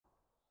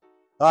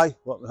Hi,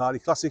 welcome to Hardy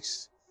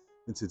Classics,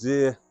 and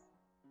today,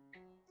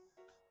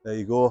 there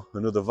you go,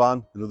 another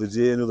van, another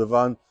day, another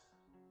van.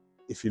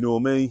 If you know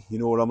me, you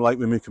know what I'm like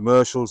with my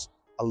commercials.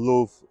 I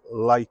love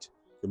light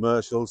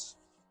commercials,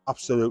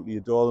 absolutely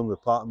adore them, they're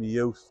part of my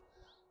youth,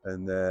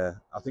 and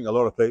I think a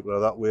lot of people are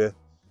that way.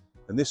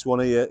 And this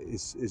one here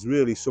is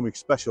really something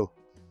special.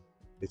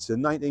 It's a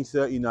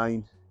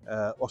 1939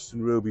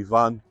 Austin Ruby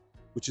van,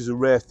 which is a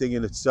rare thing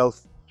in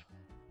itself.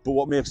 But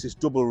what makes this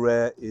double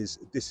rare is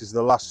this is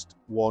the last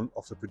one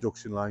off the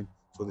production line.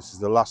 So this is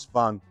the last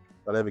van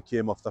that ever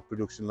came off that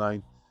production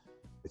line.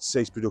 It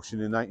ceased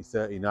production in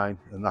 1939,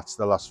 and that's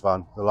the last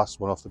van, the last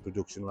one off the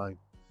production line.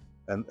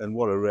 And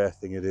what a rare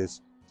thing it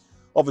is.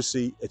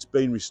 Obviously, it's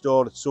been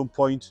restored at some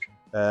point.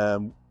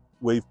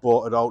 We've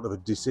bought it out of a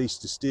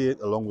deceased estate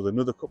along with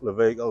another couple of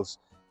vehicles,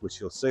 which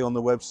you'll see on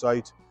the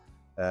website.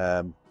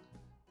 The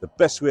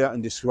best way I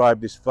can describe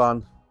this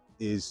van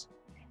is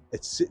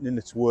it's sitting in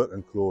its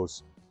working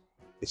clothes.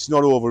 It's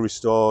not over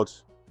restored.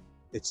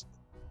 It's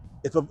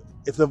if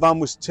the van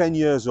was 10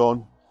 years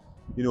on,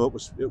 you know, it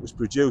was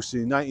produced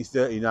in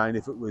 1939.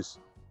 If it was,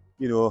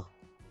 you know,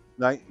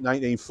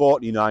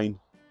 1949,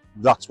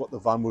 that's what the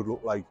van would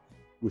look like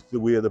with the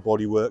way the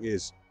bodywork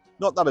is.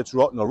 Not that it's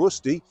rotten or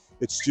rusty,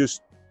 it's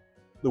just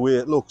the way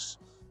it looks.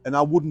 And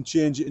I wouldn't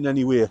change it in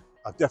any way.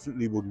 I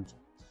definitely wouldn't.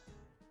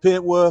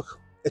 Paintwork,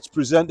 it's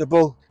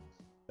presentable.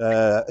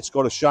 It's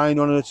got a shine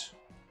on it,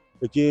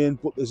 again,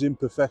 but there's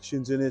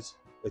imperfections in it.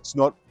 It's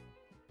not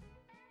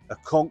a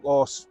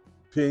conk-horse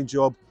paint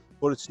job,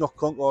 but it's not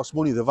conk-horse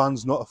money. The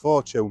van's not a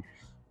fortune,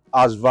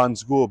 as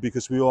vans go,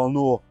 because we all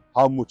know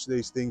how much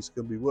these things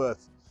can be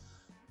worth.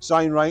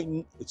 Sign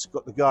writing, it's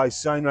got the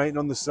guy's sign writing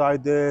on the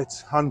side there.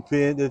 It's hand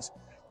painted.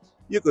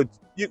 You could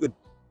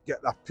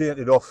get that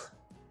painted off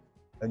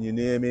and your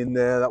name in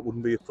there. That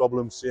wouldn't be a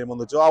problem. Same on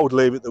the door. I would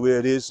leave it the way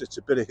it is. It's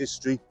a bit of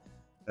history.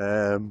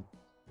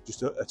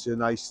 It's a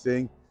nice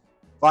thing.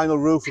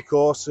 Vinyl roof, of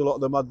course. A lot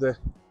of them had the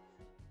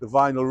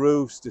vinyl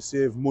roofs to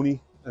save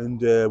money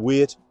and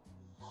weight,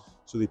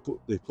 so they put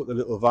the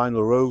little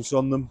vinyl roofs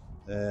on them.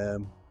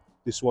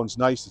 This one's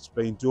nice. It's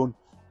been done.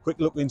 Quick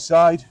look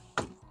inside.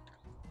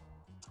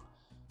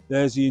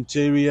 There's the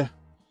interior.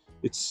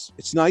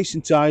 It's nice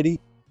and tidy.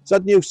 It's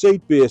had new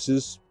seat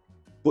bases,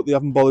 but they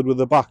haven't bothered with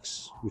the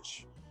backs,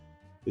 which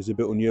is a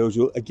bit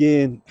unusual.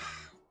 Again,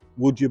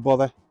 would you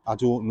bother? I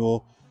don't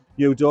know.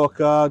 New door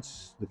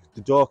cards.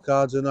 The door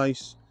cards are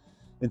nice.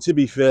 And to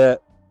be fair,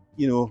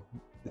 you know,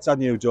 it's had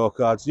new door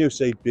cards, new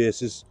seat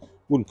bases.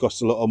 Wouldn't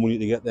cost a lot of money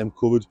to get them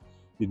covered.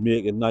 You'd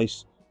make it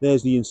nice.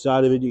 There's the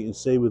inside of it. You can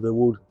see with the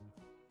wood,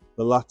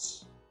 the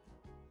lats,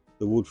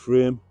 the wood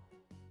frame.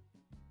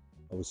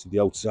 Obviously,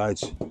 the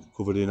outside's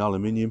covered in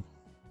aluminium.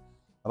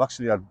 I've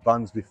actually had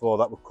vans before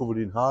that were covered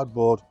in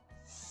hardboard.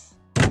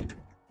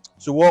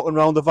 So walking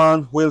around the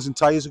van, wheels and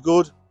tyres are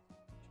good.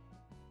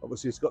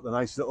 Obviously, it's got the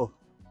nice little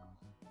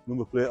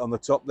number plate on the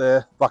top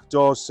there. Back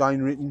doors,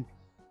 sign written.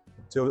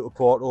 Two little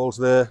portholes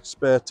there,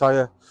 spare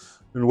tyre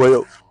and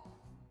wheel.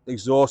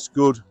 Exhaust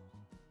good.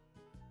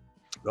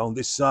 Around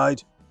this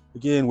side,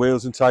 again,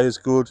 wheels and tyres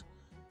good.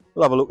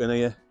 We'll have a look in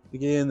here.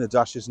 Again, the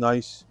dash is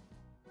nice.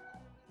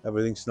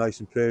 Everything's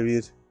nice and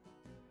period.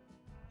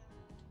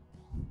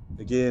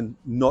 Again,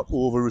 not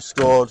over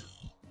restored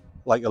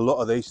like a lot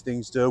of these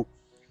things do.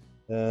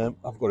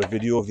 I've got a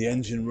video of the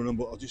engine running,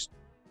 but I'll just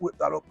whip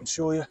that up and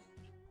show you.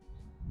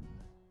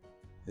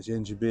 There's the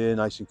engine bay,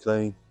 nice and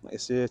clean. Like I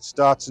say, it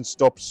starts and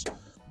stops,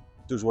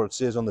 does what it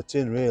says on the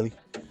tin, really.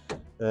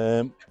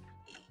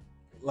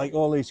 Like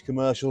all these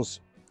commercials,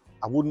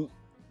 I wouldn't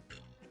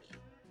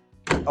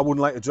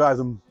like to drive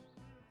them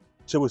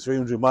 200 or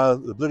 300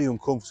 miles. They're bloody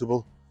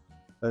uncomfortable,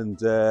 and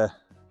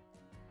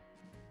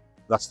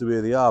that's the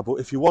way they are. But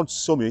if you want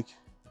something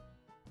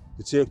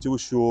to take to a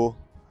show,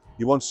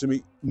 you want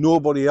something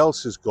nobody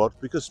else has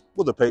got, because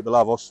other people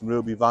have Austin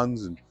Ruby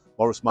vans and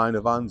Morris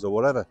Minor vans or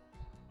whatever,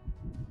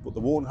 but they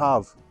won't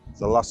have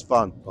the last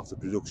van off the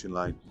production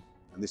line,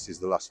 and this is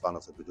the last van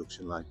off the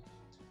production line.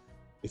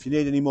 If you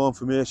need any more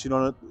information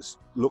on it,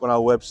 look on our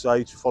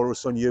website, follow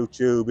us on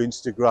YouTube,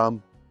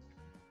 Instagram,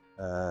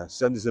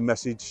 send us a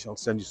message. I'll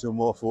send you some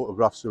more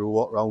photographs or a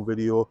walk around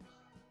video.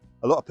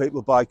 A lot of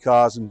people buy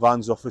cars and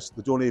vans off us.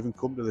 They don't even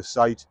come to the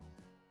site.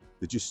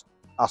 They just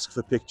ask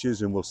for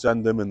pictures and we'll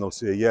send them, and they'll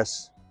say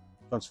yes,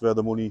 transfer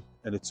the money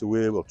and it's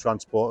away. We'll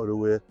transport it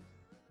away.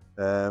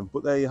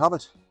 But there you have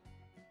it.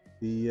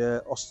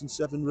 The Austin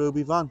 7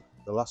 Ruby van,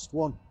 the last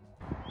one.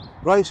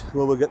 Right,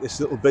 well, we'll get this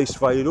little beast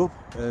fired up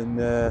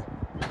and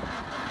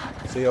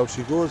see how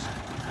she goes.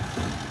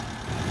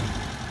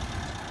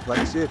 Like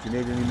I say, if you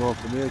need any more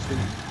information,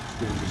 just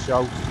give us a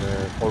shout.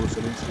 Follow us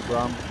on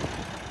Instagram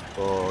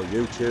or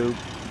YouTube,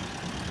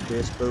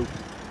 Facebook.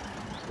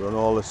 We're on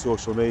all the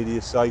social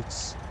media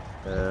sites.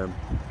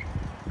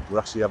 We're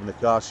actually having a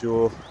car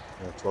show,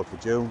 12th of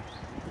June,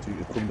 so you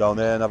can come down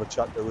there and have a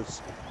chat to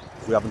us.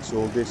 If we haven't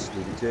sold this,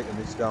 we'll be taking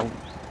this down.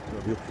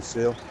 It'll be up for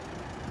sale.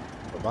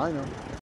 Bye-bye now.